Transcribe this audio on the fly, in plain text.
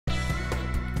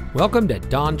Welcome to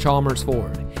Don Chalmers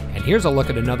Ford, and here's a look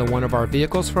at another one of our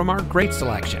vehicles from our great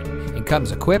selection. It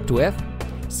comes equipped with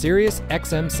Sirius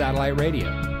XM satellite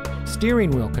radio,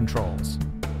 steering wheel controls,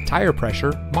 tire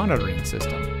pressure monitoring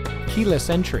system, keyless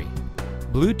entry,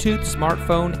 Bluetooth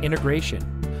smartphone integration,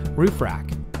 roof rack,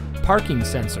 parking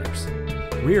sensors,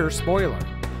 rear spoiler,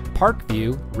 park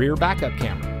view rear backup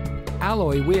camera,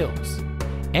 alloy wheels,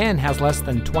 and has less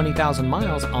than 20,000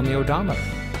 miles on the odometer.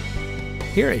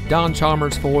 Here at Don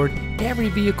Chalmers Ford, every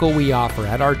vehicle we offer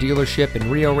at our dealership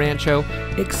in Rio Rancho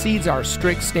exceeds our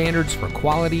strict standards for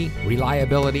quality,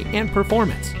 reliability, and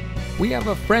performance. We have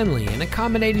a friendly and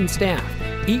accommodating staff,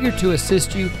 eager to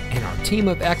assist you, and our team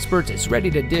of experts is ready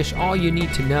to dish all you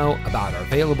need to know about our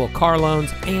available car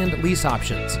loans and lease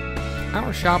options.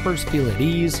 Our shoppers feel at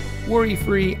ease,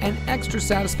 worry-free, and extra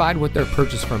satisfied with their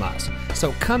purchase from us.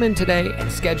 So come in today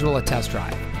and schedule a test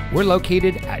drive. We're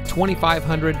located at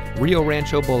 2500 Rio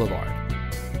Rancho Boulevard.